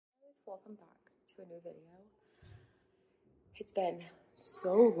welcome back to a new video. It's been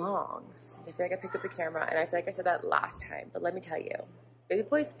so long since I feel like I picked up the camera, and I feel like I said that last time, but let me tell you, baby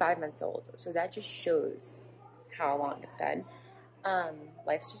boy's 5 months old, so that just shows how long it's been.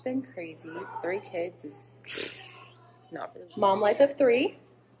 Life's just been crazy. 3 kids is not for the mom life of 3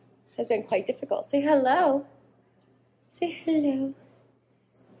 has been quite difficult. Say hello. Say hello.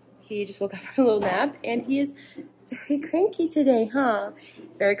 He just woke up from a little nap, and he is very cranky today, huh?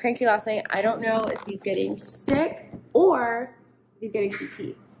 Very cranky last night. I don't know if he's getting sick or if he's getting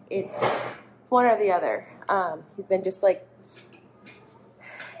CT. It's one or the other. He's been just like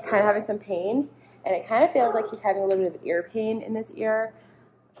kind of having some pain, and it kind of feels like he's having a little bit of ear pain in this ear.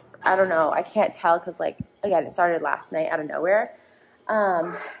 I don't know. I can't tell because, like, again, it started last night out of nowhere.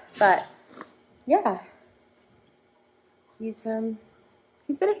 But yeah, he's been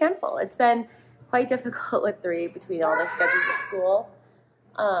a handful. It's been quite difficult with 3 between all their schedules at school.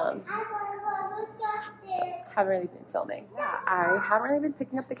 So haven't really been filming. Yeah, I haven't really been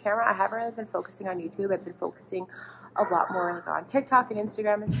picking up the camera. I haven't really been focusing on YouTube. I've been focusing a lot more like on TikTok and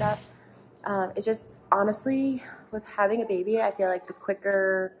Instagram and stuff. It's just, honestly, with having a baby, I feel like the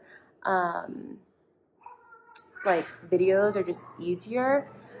quicker like videos are just easier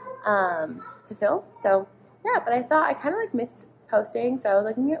to film. So yeah, but I thought I kind of like missed posting, so I was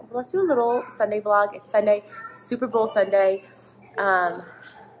like, yeah, let's do a little Sunday vlog. It's Sunday, Super Bowl Sunday.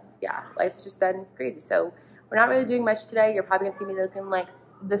 Yeah, life's just been crazy, so we're not really doing much today. You're probably gonna see me looking like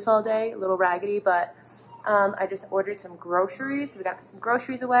this all day, a little raggedy, but I just ordered some groceries, so we got some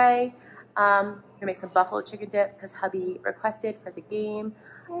groceries away. Gonna make some buffalo chicken dip because hubby requested for the game.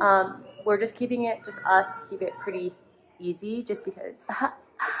 We're just keeping it just us to keep it pretty easy, just because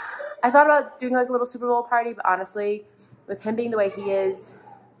I thought about doing like a little Super Bowl party, but honestly, with him being the way he is,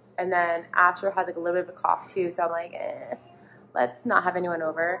 and then Asher has like a little bit of a cough too, so I'm like, let's not have anyone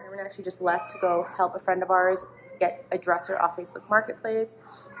over. And we actually just left to go help a friend of ours get a dresser off Facebook Marketplace.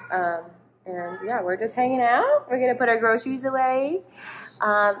 And yeah, we're just hanging out. We're gonna put our groceries away,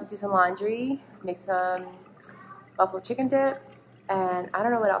 do some laundry, make some buffalo chicken dip, and I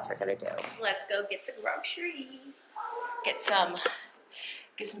don't know what else we're gonna do. Let's go get the groceries. Get some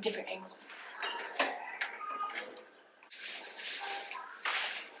different angles.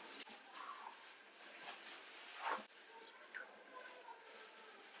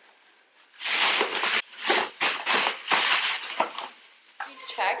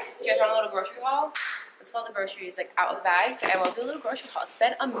 Check. Do you guys want a little grocery haul? Let's pull the groceries like out of the bags, and we'll do a little grocery haul. It's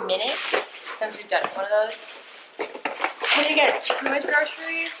been a minute since we've done one of those. I didn't get too much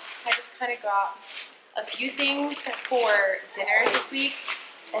groceries. I just kind of got a few things for dinner this week,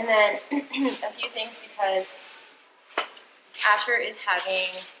 and then a few things because Asher is having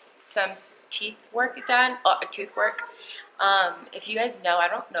some teeth work done, tooth work. If you guys know, I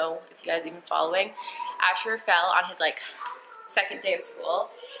don't know if you guys even following, Asher fell on his like 2nd day of school,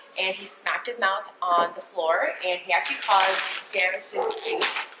 and he smacked his mouth on the floor, and he actually caused damage to his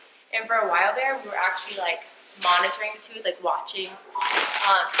tooth. And for a while there, we were actually like monitoring the tooth, like watching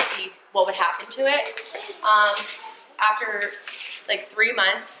to see what would happen to it. After like 3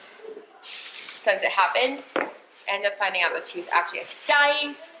 months since it happened, I ended up finding out the tooth actually ended up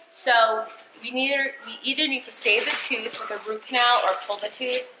dying. So we either need to save the tooth with a root canal or pull the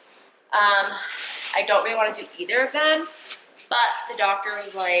tooth. I don't really want to do either of them. But the doctor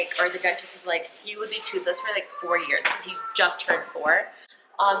was like, or the dentist was like, he would be toothless for like 4 years because he's just turned 4.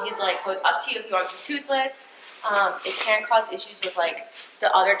 He's like, so it's up to you if you want to be toothless. It can cause issues with like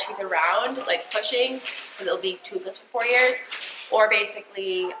the other teeth around, like pushing, because it'll be toothless for 4 years. Or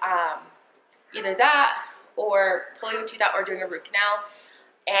basically either that or pulling the tooth out or doing a root canal.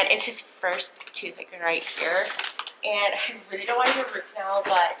 And it's his first tooth like right here. And I really don't want to do a root canal,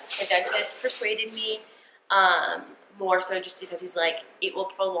 but the dentist persuaded me. More so just because he's like, it will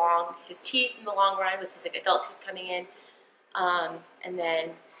prolong his teeth in the long run with his like adult teeth coming in, and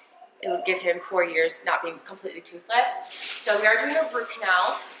then it will give him 4 years not being completely toothless. So we are doing a root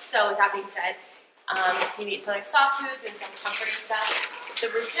canal. So with that being said, he needs some like soft foods and some comforting stuff. The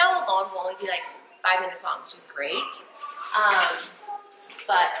root canal alone will only be like 5 minutes long, which is great.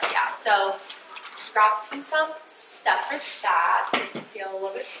 But yeah, so just grabbed him some stuff for that so he can feel a little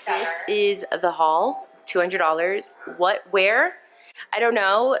bit better. This is the haul. $200. Where? I don't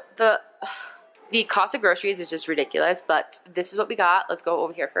know. The cost of groceries is just ridiculous, but this is what we got. Let's go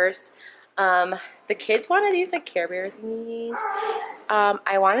over here first. The kids wanted these like Care Bear thingies.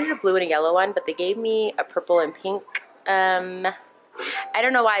 I wanted a blue and a yellow one, but they gave me a purple and pink. I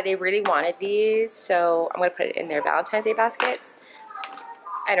don't know why they really wanted these, so I'm gonna put it in their Valentine's Day baskets.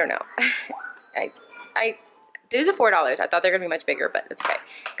 I don't know. These are $4. I thought they were gonna be much bigger, but it's okay.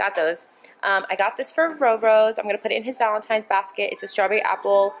 Got those. I got this for Rose. I'm gonna put it in his Valentine's basket. It's a strawberry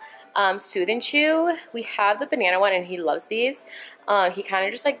apple Soothe and Chew. We have the banana one and he loves these. He kind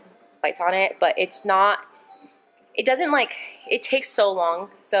of just like bites on it, but it's not, it doesn't like, it takes so long.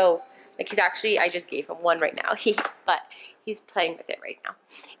 So like he's actually, I just gave him one right now. But he's playing with it right now.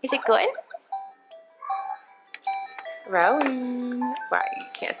 Is it good? Rowan. Right, you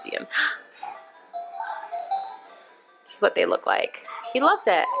can't see him. This is what they look like. He loves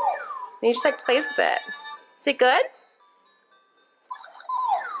it. And he just like plays with it. Is it good?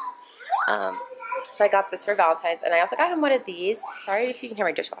 So I got this for Valentine's, and I also got him one of these. Sorry if you can hear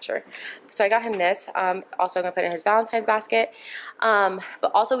my dishwasher. So I got him this. Also I'm gonna put it in his Valentine's basket.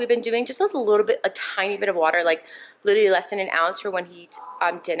 But also we've been doing just a tiny bit of water, like literally less than an ounce for when he eats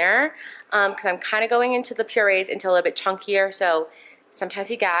dinner. Because I'm kind of going into the purees into a little bit chunkier. So sometimes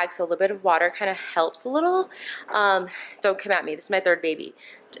he gags, so a little bit of water kind of helps a little. Don't come at me. This is my third baby.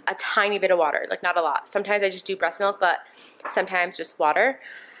 A tiny bit of water, like not a lot. Sometimes I just do breast milk, but sometimes just water.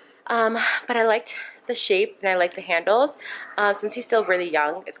 But I liked the shape and I like the handles. Since he's still really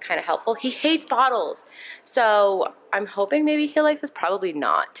young, it's kind of helpful. He hates bottles. So I'm hoping maybe he likes this. Probably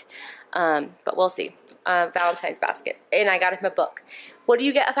not. But we'll see. Valentine's basket. And I got him a book. What do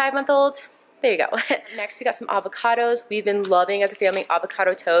you get a 5-month-old? There you go. Next, we got some avocados. We've been loving as a family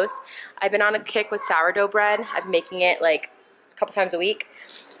avocado toast. I've been on a kick with sourdough bread. I've been making it like a couple times a week.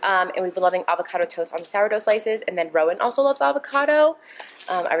 And we've been loving avocado toast on the sourdough slices. And then Rowan also loves avocado.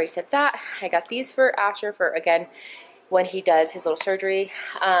 I already said that. I got these for Asher for, again, when he does his little surgery.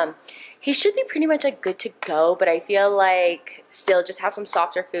 He should be pretty much like good to go, but I feel like still just have some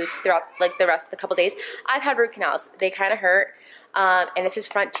softer foods throughout like the rest of the couple days. I've had root canals. They kind of hurt. And it's his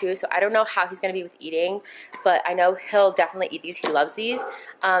front tooth, so I don't know how he's going to be with eating, but I know he'll definitely eat these. He loves these.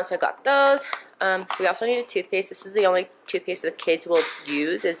 So I got those. We also need a toothpaste. This is the only toothpaste the kids will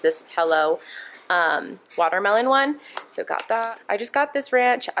use, is this Hello watermelon one. So got that. I just got this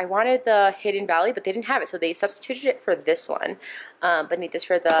ranch. I wanted the Hidden Valley, but they didn't have it, so they substituted it for this one. But need this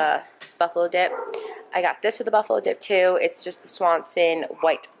for the buffalo dip. I got this for the buffalo dip too. It's just the Swanson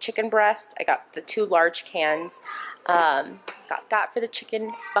white chicken breast. I got the 2 large cans. Got that for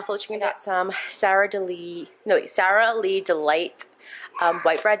the buffalo chicken. Got some Sarah Lee Delight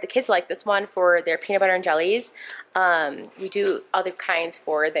white bread. The kids like this one for their peanut butter and jellies. We do other kinds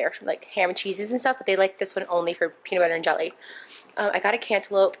for their like ham and cheeses and stuff, but they like this one only for peanut butter and jelly. I got a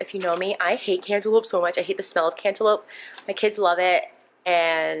cantaloupe. If you know me, I hate cantaloupe so much. I hate the smell of cantaloupe. My kids love it,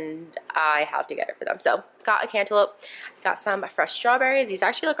 and I have to get it for them. So got a cantaloupe. Got some fresh strawberries. These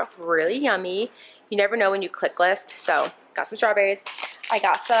actually look really yummy. You never know when you click list. So got some strawberries. I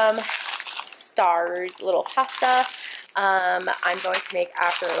got some Stars little pasta. I'm going to make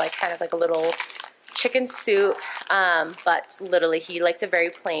after like kind of like a little chicken soup, but literally he likes it very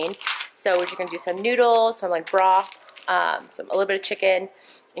plain. So we're just gonna do some noodles, some like broth, a little bit of chicken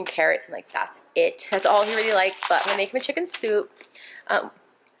and carrots, and like that's it. That's all he really likes. But I'm gonna make him a chicken soup.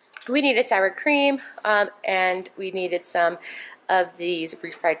 We needed sour cream, and we needed some of these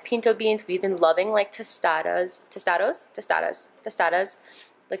refried pinto beans. We've been loving like tostadas,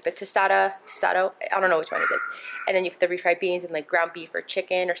 like the tostado, I don't know which one it is. And then you put the refried beans and like ground beef or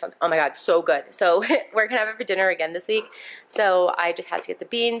chicken or something. Oh my God, so good. So we're gonna have it for dinner again this week. So I just had to get the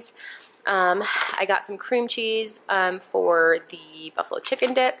beans. I got some cream cheese for the buffalo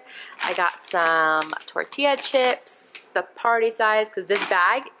chicken dip. I got some tortilla chips, the party size, because this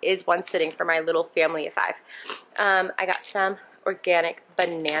bag is one sitting for my little family of 5. I got some organic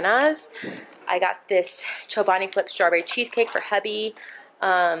bananas. I got this Chobani Flip strawberry cheesecake for hubby.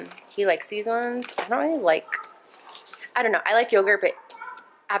 He likes these ones. I don't know. I like yogurt, but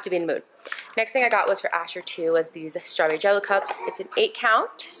I have to be in the mood. Next thing I got was for Asher too, was these strawberry jello cups. It's an 8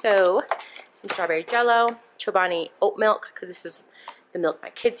 count, so some strawberry jello, Chobani oat milk, because this is the milk my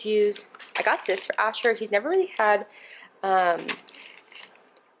kids use. I got this for Asher. He's never really had,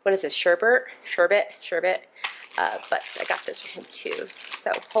 what is this, sherbet. But I got this for him too.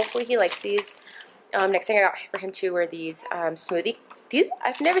 So hopefully he likes these. Next thing I got for him too were these smoothies. These,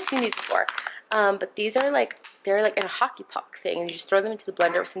 I've never seen these before, but these are like, they're like in a hockey puck thing, and you just throw them into the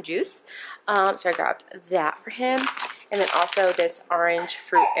blender with some juice. So I grabbed that for him, and then also this orange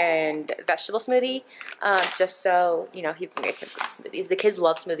fruit and vegetable smoothie, just so you know he can make him some smoothies. The kids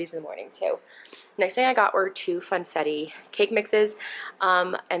love smoothies in the morning too. Next thing I got were 2 funfetti cake mixes,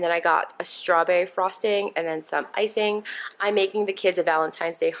 and then I got a strawberry frosting and then some icing. I'm making the kids a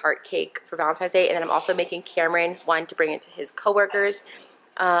Valentine's Day heart cake for Valentine's Day, and then I'm also making Cameron one to bring into his coworkers.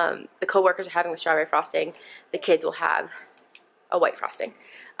 The coworkers are having the strawberry frosting. The kids will have a white frosting.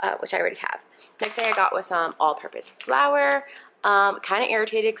 which I already have. Next thing I got was some all-purpose flour. Kind of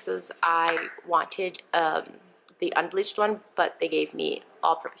irritated because I wanted the unbleached one, but they gave me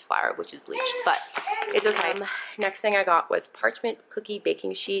all-purpose flour, which is bleached, but it's okay. Next thing I got was parchment cookie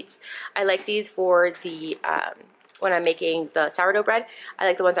baking sheets. I like these for the when I'm making the sourdough bread. I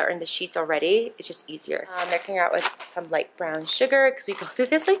like the ones that are in the sheets already. It's just easier. Next thing I got was some light brown sugar, because we go through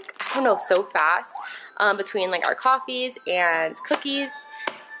this, like, I don't know, so fast between like our coffees and cookies.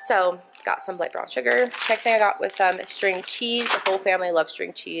 So got some light brown sugar. Next thing I got was some string cheese. The whole family loves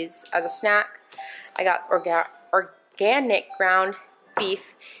string cheese as a snack. I got organic ground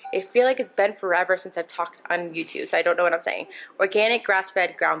beef. I feel like it's been forever since I've talked on YouTube, so I don't know what I'm saying. Organic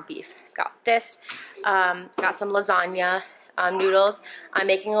grass-fed ground beef. Got this. Got some lasagna noodles. I'm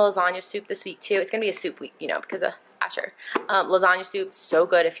making a lasagna soup this week too. It's gonna be a soup week, you know, because of Asher. Lasagna soup, so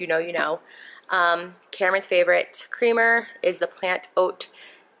good. If you know, you know. Cameron's favorite creamer is the plant oat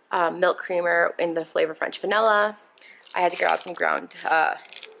milk creamer in the flavor French vanilla. I had to grab some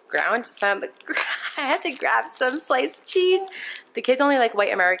I had to grab some sliced cheese. The kids only like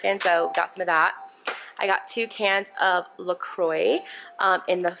white American, so got some of that. I got 2 cans of LaCroix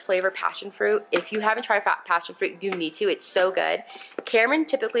in the flavor passion fruit. If you haven't tried passion fruit, you need to. It's so good. Cameron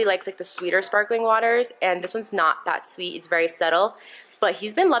typically likes like the sweeter sparkling waters, and this one's not that sweet. It's very subtle, but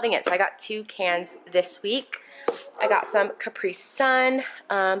he's been loving it. So I got 2 cans this week. I got some Capri Sun.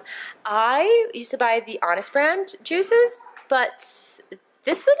 I used to buy the Honest brand juices, but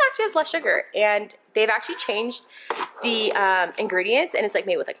this one actually has less sugar, and they've actually changed the ingredients, and it's like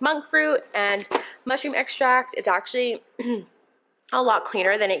made with like monk fruit and mushroom extract. It's actually a lot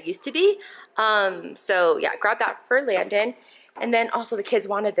cleaner than it used to be. So yeah, grab that for Landon. And then also the kids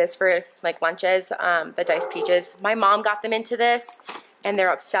wanted this for like lunches, the diced peaches. My mom got them into this, and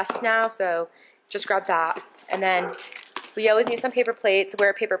they're obsessed now, so just grab that. And then we always need some paper plates. We're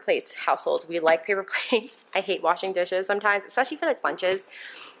a paper plates household. We like paper plates. I hate washing dishes sometimes, especially for like lunches.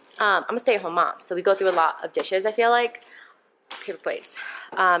 I'm a stay-at-home mom, so we go through a lot of dishes, I feel like. Paper plates.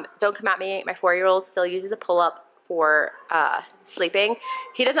 Don't come at me. My 4-year-old still uses a pull-up for sleeping.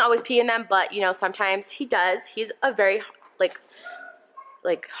 He doesn't always pee in them, but you know, sometimes he does. He's a very like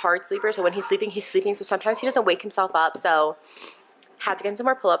hard sleeper, so when he's sleeping, so sometimes he doesn't wake himself up, so had to get him some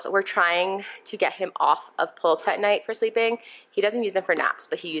more pull-ups. We're trying to get him off of pull-ups at night for sleeping. He doesn't use them for naps,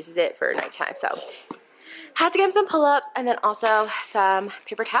 but he uses it for nighttime, so had to get him some pull-ups, and then also some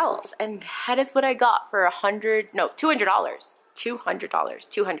paper towels, and that is what I got for $200. $200.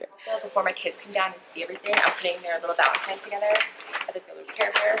 So before my kids come down and see everything, I'm putting their little Valentines together. I think they would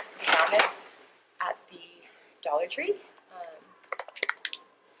Care Bear. We found this at the Dollar Tree.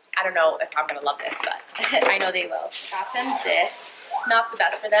 I don't know if I'm gonna love this, but I know they will. Got them this. Not the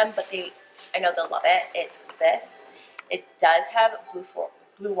best for them, but I know they'll love it. It's this. It does have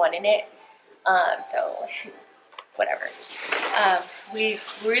blue one in it. So whatever. We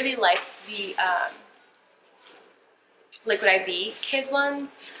really like the Liquid IV kids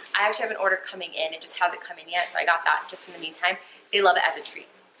ones. I actually have an order coming in. It just hasn't come in yet, so I got that just in the meantime. They love it as a treat.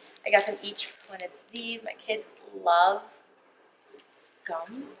 I got them each one of these. My kids love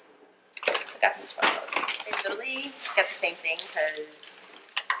gum. So I got them each one of those. They literally get the same thing because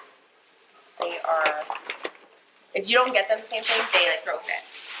they are, if you don't get them the same thing, they like throw a fit.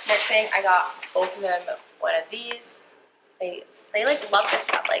 Next thing, I got both of them one of these. They like love this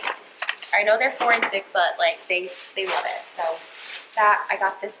stuff. Like, I know they're 4 and 6, but like they love it. So that, I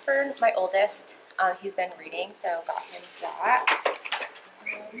got this for my oldest. He's been reading, so got him that.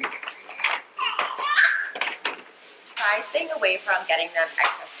 Try staying away from getting them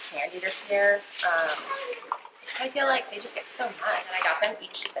excess candy this year. I feel like they just get so much. And I got them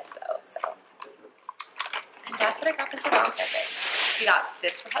each this though, so. And that's what I got them for Valentine's Day. We got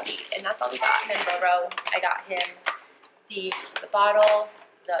this for hubby, and that's all we got. And then Roro, I got him the bottle,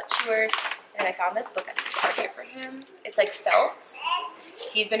 the chewers, and I found this book at Target for him. It's like felt.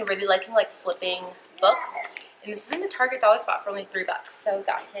 He's been really liking like flipping books, and this is in the Target dollar spot for only $3. So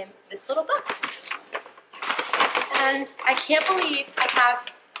got him this little book. And I can't believe I have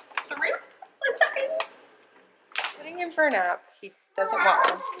 3 Valentines. Putting him for a nap. He doesn't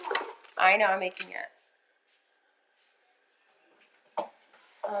want one. I know, I'm making it.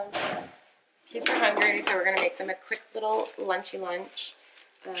 Kids are hungry, so we're gonna make them a quick little lunchy lunch.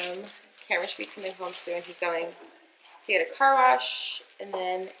 Cameron should be coming home soon. He's going to get a car wash and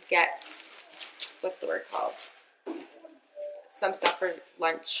then get, what's the word called? Some stuff for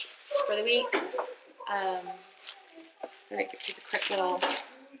lunch for the week. I'm gonna make the kids a quick little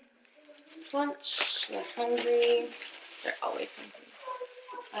lunch. They're hungry. They're always hungry.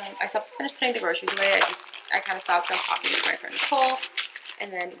 I stopped finished putting the groceries away. I kind of stopped. I was talking to my friend Nicole,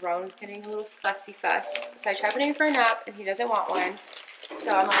 And then Rowan's getting a little fussy fuss. So I tried putting him for a nap and he doesn't want one.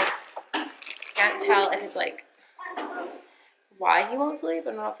 So I'm like, can't tell if it's like why he won't sleep. I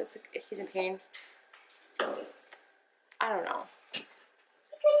don't know if it's if he's in pain. I don't know.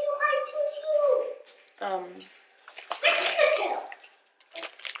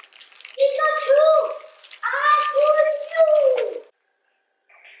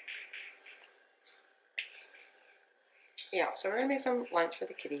 Yeah, so we're gonna make some lunch for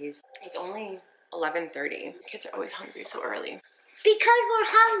the kitties. It's only 11:30. Kids are always hungry so early. Because we're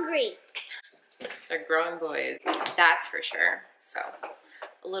hungry. They're growing boys, that's for sure. So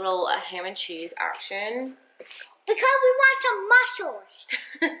a little ham and cheese action. Because we want some muscles.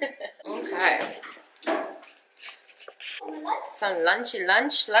 Okay. Some lunchy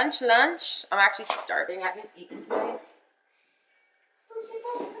lunch. I'm actually starving. I haven't eaten today.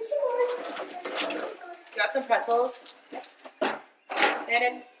 You got some pretzels?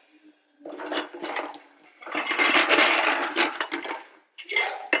 Brandon?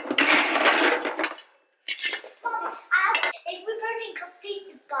 If we can complete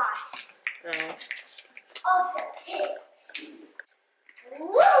the boss No. of the pigs.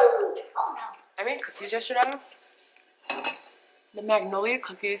 Woo! Oh no. I made cookies yesterday. The magnolia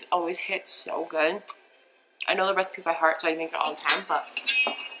cookies always hit so good. I know the recipe by heart, so I make it all the time, but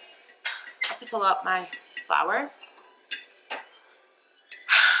I have to fill up my flour.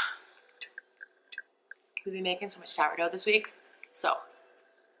 We've been making so much sourdough this week, so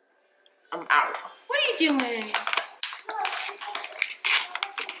I'm out. What are you doing?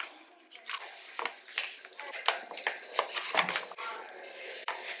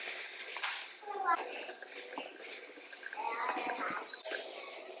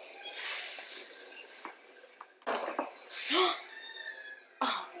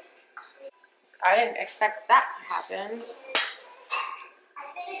 Oh, I didn't expect that to happen.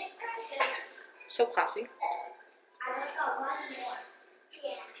 So classy.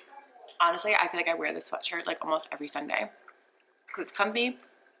 Honestly, I feel like I wear this sweatshirt like almost every Sunday. Cause it's comfy.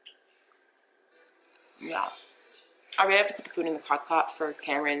 Yeah. I really have to put the food in the crock pot for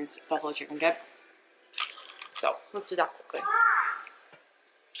Cameron's buffalo chicken dip. So let's do that quickly.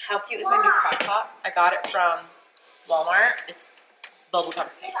 How cute is my new crock pot? I got it from Walmart. It's bubblegum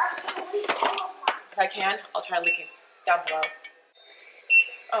pink. If I can, I'll try linking down below.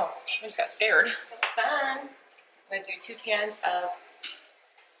 Oh, I just got scared. Fun. I'm gonna do 2 cans of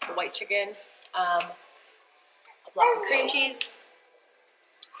the white chicken, a block of cream cheese,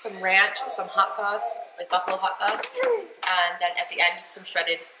 some ranch, some hot sauce, like buffalo hot sauce, and then at the end, some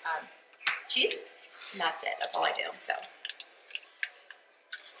shredded cheese. And that's it. That's all I do. So.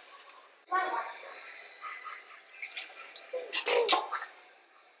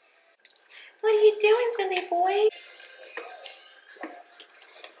 What are you doing, silly boy?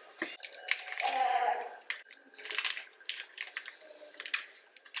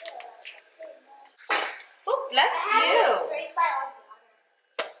 Oh, bless you.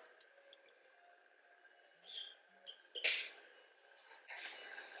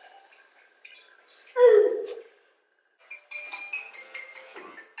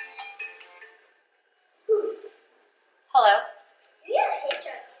 Hello.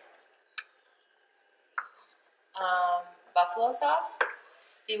 Buffalo sauce.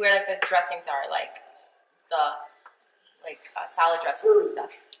 See where like the dressings are, like the salad dressings and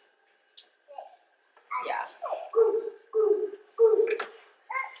stuff. Yeah.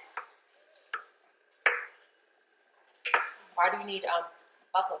 Why do you need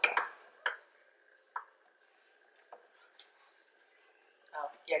buffalo sauce? Oh,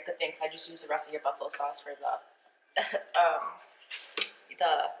 yeah, good thing. I just use the rest of your buffalo sauce for the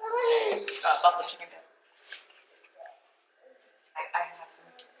buffalo chicken dip. I have some.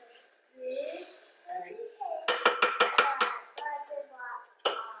 Alright.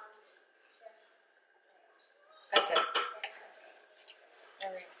 That's it.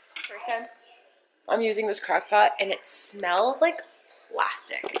 Alright. First I'm using this crock pot and it smells like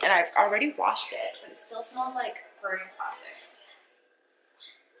plastic. And I've already washed it, but it still smells like burning plastic.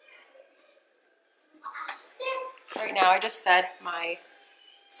 Right now I just fed my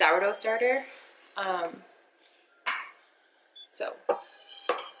sourdough starter. So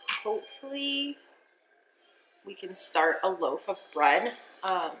hopefully we can start a loaf of bread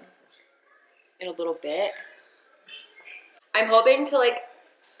in a little bit. I'm hoping to like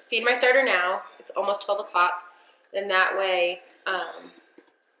feed my starter now. It's almost 12 o'clock. Then that way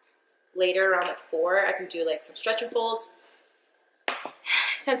later around like 4 I can do like some stretch and folds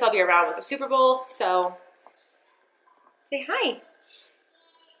since I'll be around with the Super Bowl. So say hi.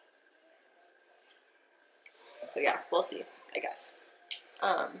 So yeah, we'll see, I guess.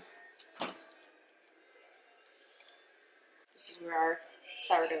 This is where our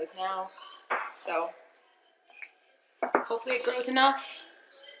sourdough is now. So hopefully it grows enough.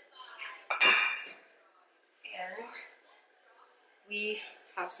 And we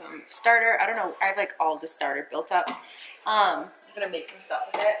have some starter. I don't know. I have like all the starter built up. I'm gonna make some stuff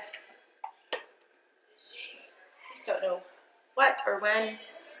with it. Just don't know what or when.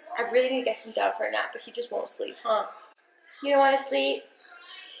 I really need to get him down for a nap, but he just won't sleep, huh? You don't want to sleep?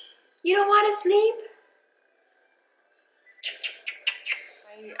 You don't want to sleep?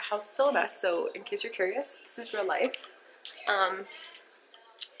 My house is still a mess, so in case you're curious, this is real life.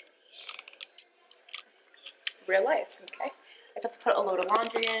 Real life, okay? I just have to put a load of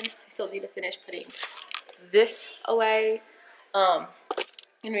laundry in. I still need to finish putting this away.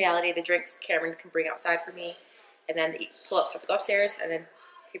 In reality, the drinks Cameron can bring outside for me, and then the pull-ups have to go upstairs, and then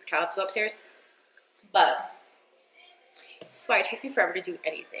paper towel have to go upstairs. But this is why it takes me forever to do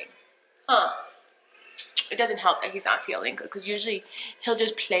anything. It doesn't help that he's not feeling good, because usually he'll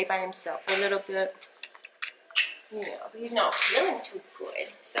just play by himself for a little bit. You know, but he's not feeling too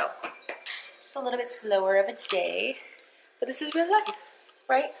good, so just a little bit slower of a day. But this is real life,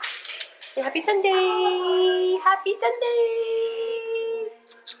 right? Say happy Sunday! Happy Sunday!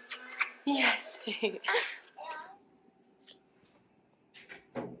 Yes.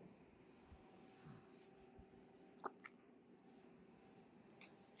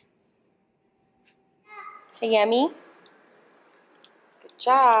 Hey, Yummy. Good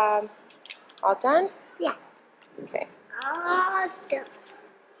job. All done? Yeah. Okay. All done.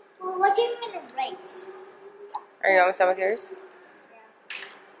 Well, what are you going to race? Are you almost done with yours?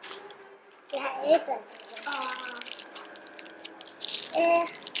 Yeah, it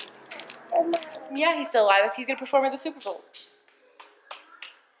is. Yeah, he's still alive. He's gonna perform at the Super Bowl.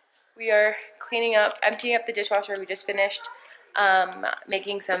 We are cleaning up, emptying up the dishwasher. We just finished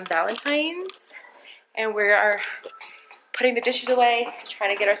making some Valentines, and we are putting the dishes away, trying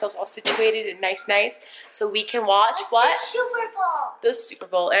to get ourselves all situated and nice, so we can watch what? The Super Bowl. The Super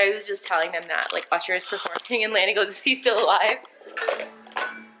Bowl. And I was just telling them that, like, Usher is performing, and Lanny goes, "Is he still alive?"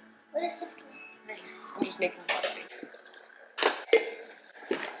 What is this? I'm just making coffee.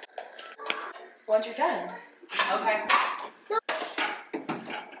 Once you're done. Okay.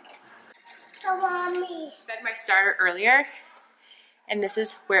 Come on, me. Fed my starter earlier, and this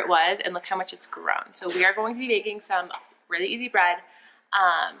is where it was, and look how much it's grown. So we are going to be making some really easy bread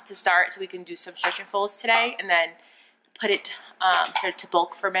to start, so we can do some stretch and folds today, and then put it to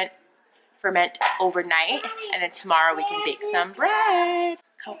bulk ferment overnight, and then tomorrow we can bake some bread.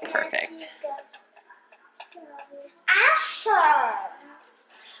 How perfect. Asher.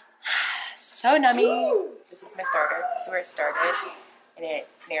 So nummy. This is my starter. This is where it started, and it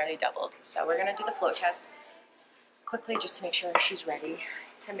nearly doubled. So we're gonna do the flow test quickly just to make sure she's ready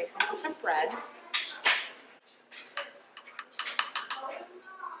to mix into some bread.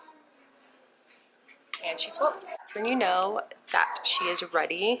 And she floats. That's when you know that she is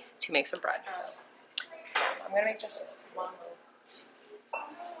ready to make some bread. I'm gonna make just one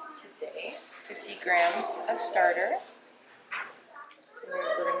loaf today. 50 grams of starter.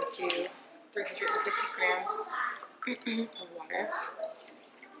 We're gonna do 350 grams of water.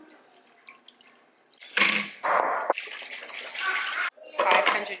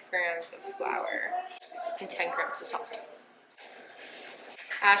 500 grams of flour and 10 grams of salt.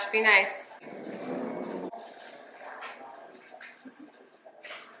 Ash, be nice.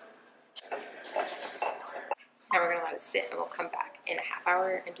 Now we're gonna let it sit, and we'll come back in a half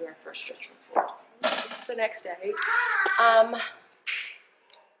hour and do our first stretch and fold. It's the next day.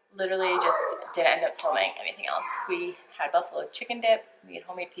 Literally just didn't end up filming anything else. We had buffalo chicken dip, we had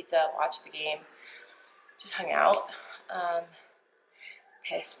homemade pizza, watched the game, just hung out.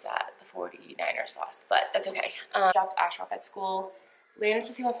 Pissed that the 49ers lost, but that's okay. Dropped Ash off at school. Landon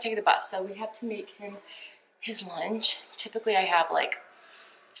says he wants to take the bus, so we have to make him his lunch. Typically I have like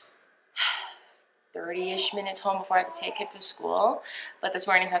 30-ish minutes home before I have to take him to school, but this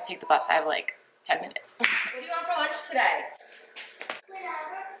morning I have to take the bus. I have like 10 minutes. What do you want for lunch today?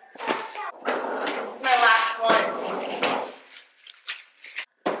 This is my last one.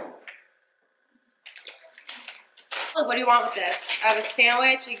 Look, what do you want with this? I have a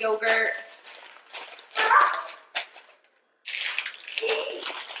sandwich, a yogurt.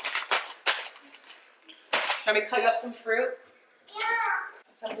 Want me to cut you up some fruit? Yeah.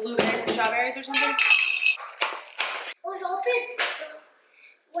 Some blueberries and strawberries or something? It was open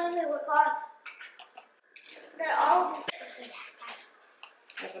when we were gone. They're all open.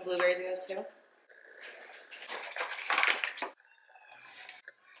 There's some blueberries in this too.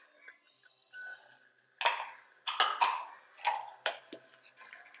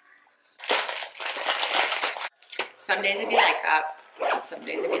 Some days it'd be like that. Some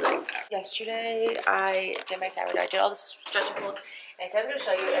days it'd be like that. Yesterday I did my sourdough. I did all the stretching folds, and I said I was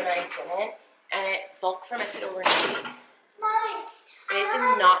gonna show you, and then I didn't, and it bulk fermented overnight. Mommy. And it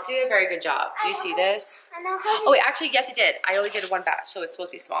did not do a very good job. Do you see this? I know how to, Oh, wait, actually, yes, it did. I only did one batch, so it's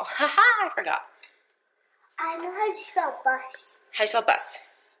supposed to be small. Haha, I forgot. I know how to spell bus. How do you spell bus?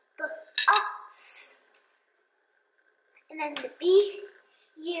 Bus. And then the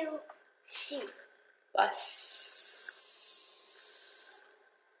B-U-C. Bus.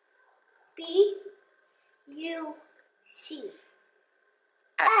 B-U-C.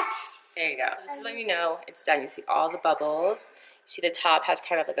 S. There you go. So this is when you know it's done. You see all the bubbles. You see the top has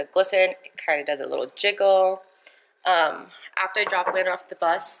kind of like a glisten. It kind of does a little jiggle. After I drop it off the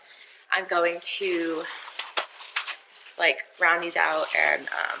bus, I'm going to like round these out and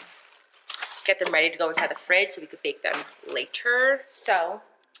get them ready to go inside the fridge so we could bake them later. So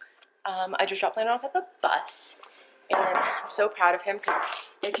I just dropped Landon off at the bus, and I'm so proud of him.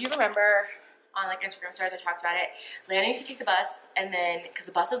 If you remember on like Instagram stories, I talked about it. Landon used to take the bus, and then because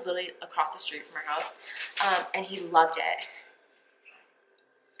the bus is literally across the street from our house, and he loved it.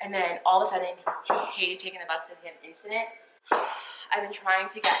 And then all of a sudden, he hated taking the bus because he had an incident. I've been trying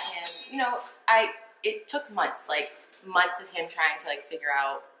to get him, you know, it took months, like months of him trying to like figure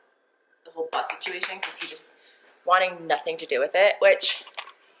out the whole bus situation because he just wanting nothing to do with it, which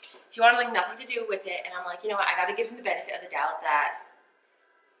he wanted like nothing to do with it. And I'm like, you know what, I got to give him the benefit of the doubt that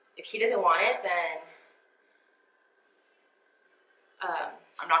if he doesn't want it, then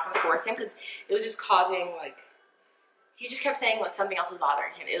I'm not going to force him, because it was just causing like, he just kept saying like something else was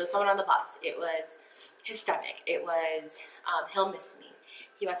bothering him. It was someone on the bus. It was his stomach. It was he'll miss me.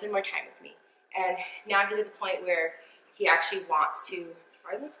 He wants to spend more time with me. And now he's at the point where he actually wants to.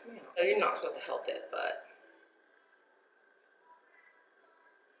 Why is this coming out? No, you're not supposed to help it, but.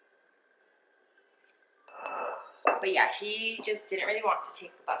 But yeah, he just didn't really want to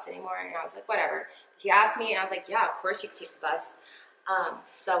take the bus anymore, and I was like, whatever. He asked me, and I was like, yeah, of course you can take the bus.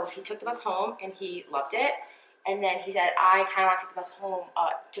 So he took the bus home, and he loved it. And then he said, I kind of want to take the bus home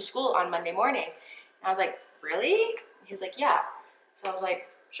to school on Monday morning. And I was like, really? And he was like, yeah. So I was like,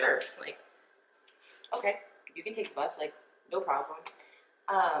 sure. Like, okay, you can take the bus. Like, no problem.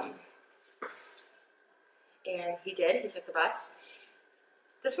 And he did. He took the bus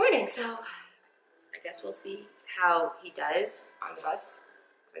this morning. So I guess we'll see how he does on the bus.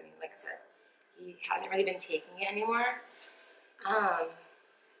 Because, I mean, like I said, he hasn't really been taking it anymore.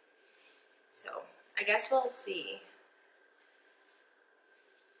 So I guess we'll see.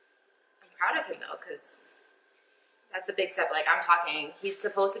 I'm proud of him though, because that's a big step. Like, I'm talking, he's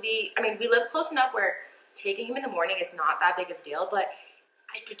supposed to be, I mean, we live close enough where taking him in the morning is not that big of a deal, but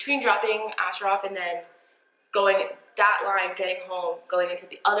between dropping Asher off and then going that line, getting home, going into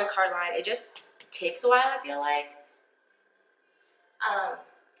the other car line, it just takes a while, I feel like.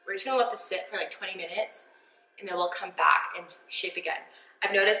 We're just gonna let this sit for like 20 minutes, and then we'll come back and shape again.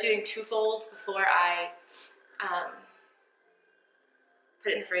 I've noticed doing 2 folds before I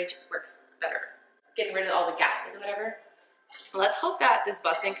put it in the fridge works better. Getting rid of all the gases or whatever. Let's hope that this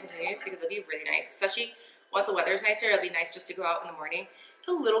bus thing continues, because it'll be really nice, especially once the weather is nicer. It'll be nice just to go out in the morning. It's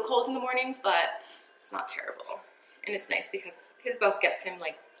a little cold in the mornings, but it's not terrible. And it's nice because his bus gets him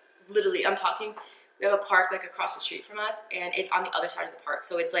like literally, I'm talking, we have a park like across the street from us, and it's on the other side of the park.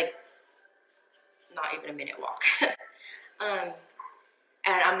 So it's like not even a minute walk.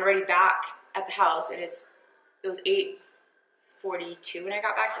 And I'm already back at the house, and it was 8:42 when I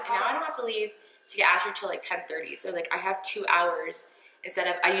got back to the house. Now I don't have to leave to get Asher till like 10:30. So like I have 2 hours instead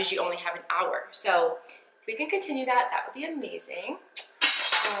of, I usually only have an hour. So if we can continue that, that would be amazing.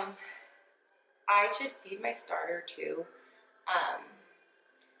 I should feed my starter too.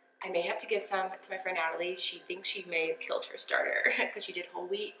 I may have to give some to my friend Natalie. She thinks she may have killed her starter because she did whole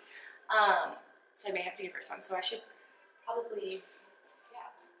wheat. So I may have to give her some. So I should probably, yeah.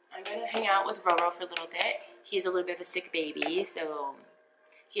 I'm gonna hang out with Roro for a little bit. He's a little bit of a sick baby, so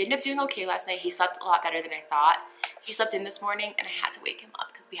he ended up doing okay last night. He slept a lot better than I thought. He slept in this morning, and I had to wake him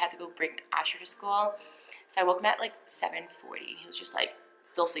up because we had to go bring Asher to school. So I woke him at like 7:40. He was just like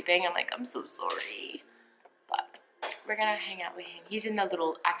still sleeping. I'm like, I'm so sorry. But we're gonna hang out with him. He's in the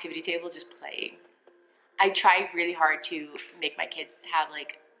little activity table just playing. I try really hard to make my kids have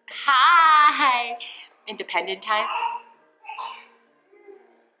like, hi, independent time.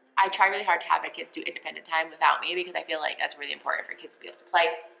 I try really hard to have my kids do independent time without me, because I feel like that's really important for kids to be able to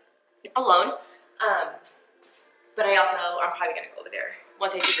play alone. But I'm probably gonna go over there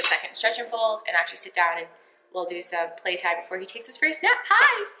once I do the second stretch and fold and actually sit down, and we'll do some playtime before he takes his first nap.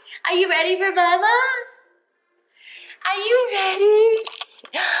 Hi, are you ready for mama? Are you ready?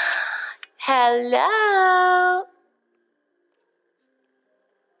 Hello.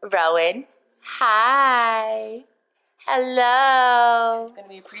 Rowan. Hi. Hello. It's gonna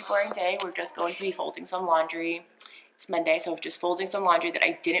be a pretty boring day. We're just going to be folding some laundry. It's Monday, so we're just folding some laundry that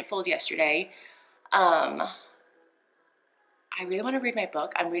I didn't fold yesterday. I really want to read my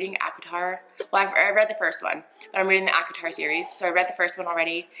book. I'm reading Akatar. Well, I read the first one, but I'm reading the Akatar series. So I read the first one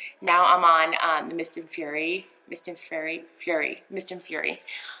already. Now I'm on the Mist and Fury.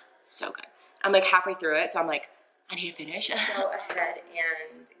 So good. I'm like halfway through it, so I'm like, I need to finish. Go ahead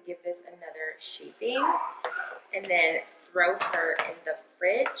and give this another shaping, and then throw her in the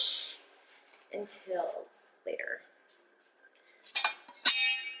fridge until later.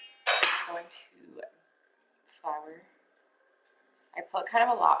 I'm going to flour. I put kind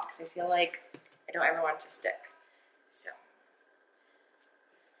of a lot because I feel like I don't ever want it to stick. So.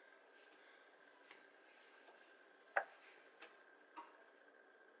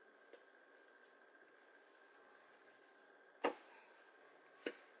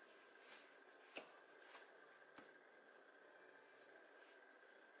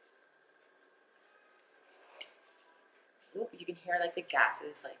 Oop, you can hear like the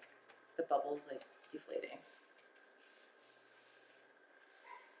gases, like the bubbles like deflating.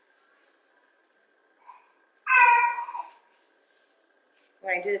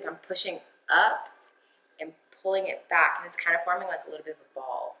 When I do this, I'm pushing up and pulling it back, and it's kind of forming like a little bit of a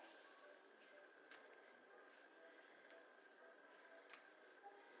ball.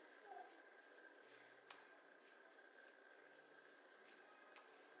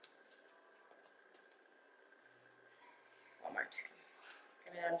 One more time.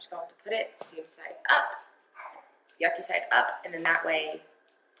 And then I'm just going to put it seam side up, yucky side up, and then that way,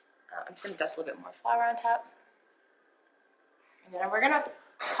 I'm just going to dust a little bit more flour on top. And then we're gonna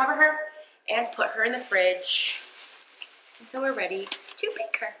cover her and put her in the fridge until we're ready to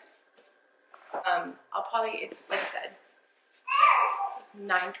bake her. I'll probably, it's like I said,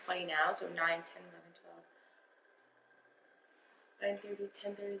 9:20 now, so 9, 10, 11, 12, 9:30,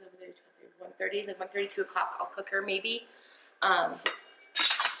 10:30, 11:30, 12:30, 1:30, like 1:30, 2 o'clock. I'll cook her maybe.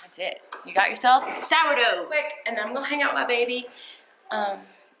 That's it. You got yourself some sourdough, quick, and then I'm gonna hang out with my baby.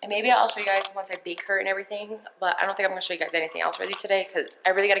 And maybe I'll show you guys once I bake her and everything, but I don't think I'm gonna show you guys anything else really today because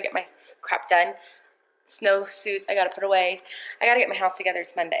I really gotta get my crap done. Snow suits, I gotta put away. I gotta get my house together.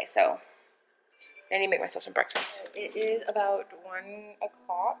 It's Monday, so I need to make myself some breakfast. It is about 1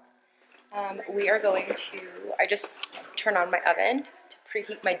 o'clock. We are going to, I just turned on my oven to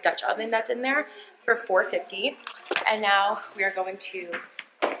preheat my Dutch oven that's in there for 450. And now we are going to,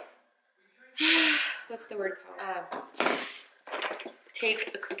 what's the word called?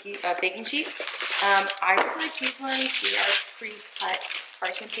 Take a baking sheet. I really like these ones. These are pre-cut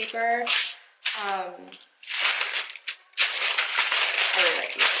parchment paper. I really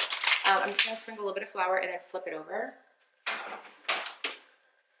like these. I'm just gonna sprinkle a little bit of flour and then flip it over.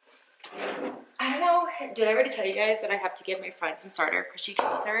 I don't know, did I already tell you guys that I have to give my friend some starter because she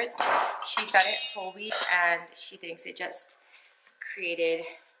killed hers? She fed it whole wheat and she thinks it just created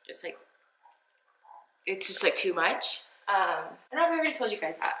just like, it's just like too much. I don't know if I already told you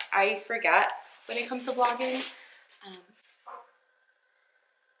guys that. I forget when it comes to vlogging. And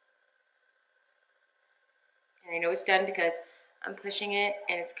I know it's done because I'm pushing it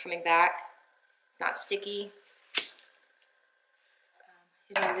and it's coming back. It's not sticky.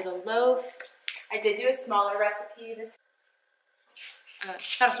 Here's my little loaf. I did do a smaller recipe this time.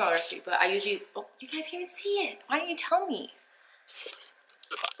 Not a smaller recipe, but I usually, oh, you guys can't even see it. Why didn't you tell me?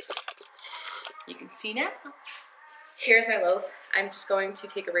 You can see now. Here's my loaf. I'm just going to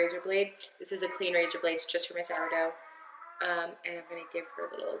take a razor blade. This is a clean razor blade. It's just for my sourdough. And I'm going to give her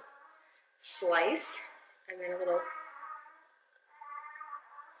a little slice. And then a little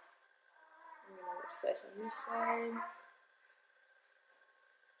slice on this side.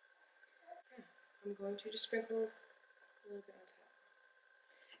 I'm going to just sprinkle a little bit on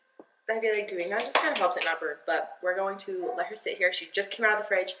top. I feel like doing that just kind of helps it not burn, but we're going to let her sit here. She just came out of the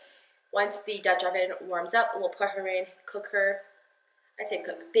fridge. Once the Dutch oven warms up, we'll put her in, cook her. I say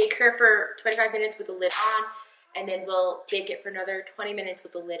cook, bake her for 25 minutes with the lid on, and then we'll bake it for another 20 minutes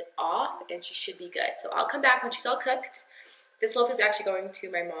with the lid off, and she should be good. So I'll come back when she's all cooked. This loaf is actually going to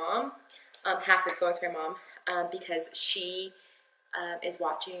my mom. Half it's going to my mom because she is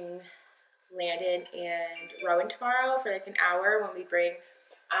watching Landon and Rowan tomorrow for like an hour when we bring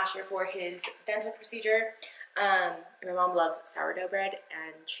Asher for his dental procedure. And my mom loves sourdough bread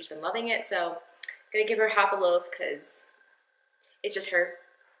and she's been loving it, so I'm gonna give her half a loaf because it's just her.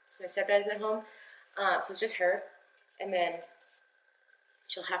 So my stepdad isn't home, so it's just her, and then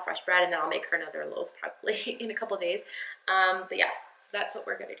she'll have fresh bread, and then I'll make her another loaf probably in a couple days. But yeah, that's what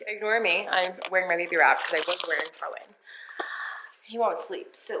we're gonna do. Ignore me, I'm wearing my baby wrap because I was wearing Rowan. he won't sleep.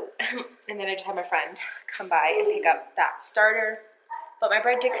 So, and then I just had my friend come by and pick up that starter. But my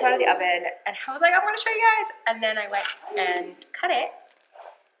bread did come out of the oven, and I was like, I'm gonna show you guys. And then I went and cut it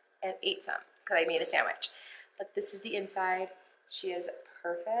and ate some because I made a sandwich. But this is the inside. She is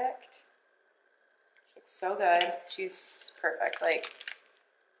perfect. She looks so good. She's perfect, like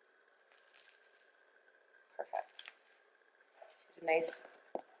perfect. She's a nice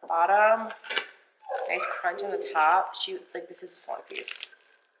bottom, nice crunch on the top. She like this is a smaller piece.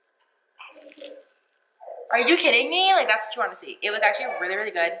 Are you kidding me? Like that's what you want to see. It was actually really,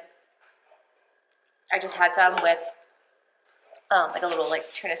 really good. I just had some with like a little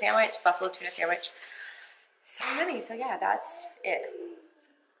like tuna sandwich, buffalo tuna sandwich. So yummy. So yeah, that's it.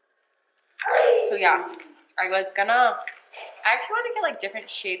 So yeah, I actually want to get like different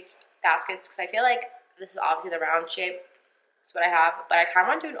shaped baskets because I feel like this is obviously the round shape. That's what I have, but I kind of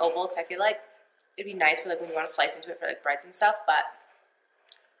want to do an oval because I feel like it'd be nice for like when you want to slice into it for like breads and stuff. But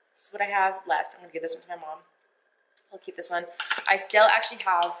this is what I have left. I'm gonna give this one to my mom. I'll keep this one. I still actually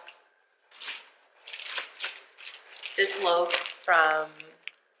have this loaf from,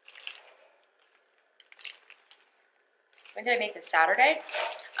 when did I make this? Saturday.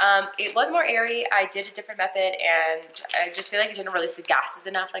 It was more airy. I did a different method and I just feel like it didn't release the gases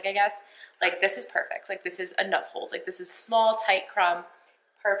enough, like I guess. Like this is perfect. Like this is enough holes. Like this is small, tight crumb.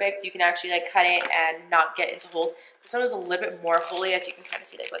 Perfect. You can actually like cut it and not get into holes. This one was a little bit more holy, as you can kind of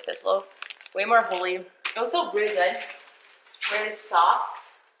see like with this loaf. Way more holy. It was still really good. Really soft,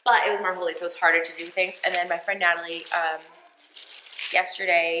 but it was more holy, so it was harder to do things. And then my friend Natalie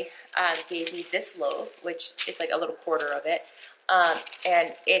yesterday gave me this loaf, which is like a little quarter of it.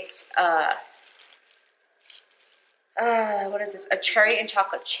 And it's what is this? A cherry and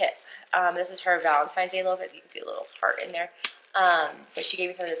chocolate chip. This is her Valentine's Day loaf. You can see a little heart in there. But she gave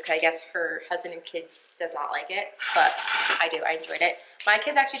me some of this because I guess her husband and kid does not like it, but I do. I enjoyed it. My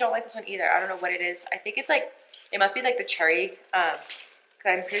kids actually don't like this one either. I don't know what it is. I think it's like, it must be like the cherry, because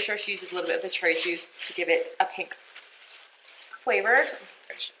I'm pretty sure she uses a little bit of the cherry juice to give it a pink flavor.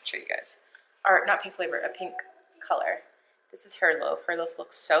 I should show you guys. Or not pink flavor, a pink color. This is her loaf. Her loaf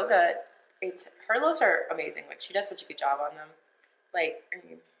looks so good. Her loaves are amazing. Like she does such a good job on them. Like, I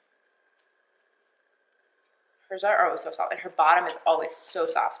mean, hers are always so soft, and her bottom is always so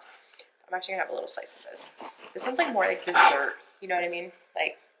soft. I'm actually gonna have a little slice of this. This one's like more like dessert. You know what I mean?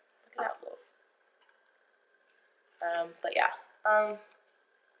 Like, look at that loaf. But yeah.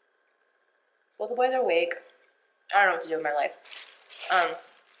 Well, the boys are awake. I don't know what to do in my life. I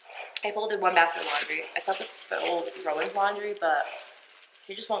folded one basket of laundry. I slept with the old Rowan's laundry, but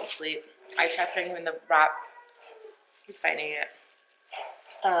he just won't sleep. I tried putting him in the wrap. He's fighting it.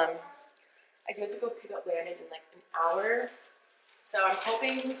 I do have to go pick up Landon in like an hour. So I'm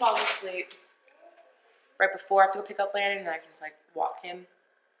hoping he falls asleep right before I have to go pick up Landon and I can just like walk him.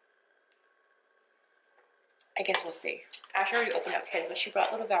 I guess we'll see. Ashley already opened up his, but she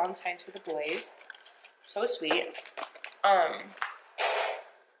brought little Valentines for the boys. So sweet.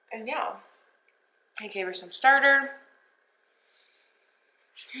 And yeah. I gave her some starter.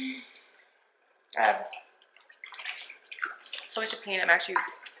 So much to clean. I'm actually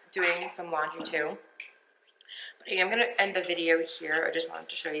doing some laundry too. But I'm gonna end the video here. I just wanted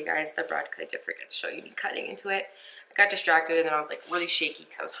to show you guys the bread because I did forget to show you me cutting into it. I got distracted and then I was like really shaky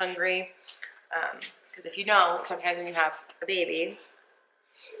because I was hungry. Because if you know, sometimes when you have a baby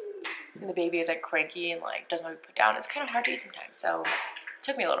and the baby is like cranky and like doesn't want to be put down, it's kind of hard to eat sometimes. So it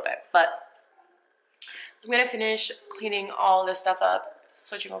took me a little bit, but I'm gonna finish cleaning all this stuff up,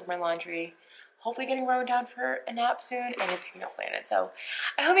 switching over my laundry, hopefully getting Rowan down for a nap soon, and then picking up Landon. So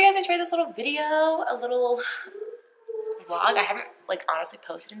I hope you guys enjoyed this little video, a little vlog. I haven't like honestly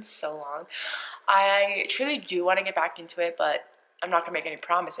posted in so long. I truly do want to get back into it, but I'm not gonna make any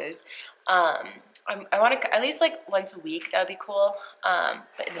promises. I want to at least like once a week. That would be cool.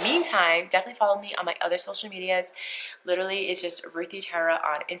 But in the meantime, definitely follow me on my other social medias. Literally, it's just Ruthe Terra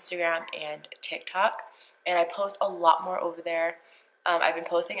on Instagram and TikTok, and I post a lot more over there. I've been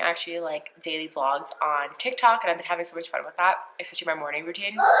posting actually like daily vlogs on TikTok, and I've been having so much fun with that, especially my morning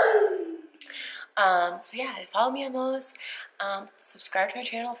routine. So yeah, follow me on those. Subscribe to my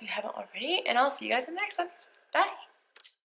channel if you haven't already, and I'll see you guys in the next one. Bye.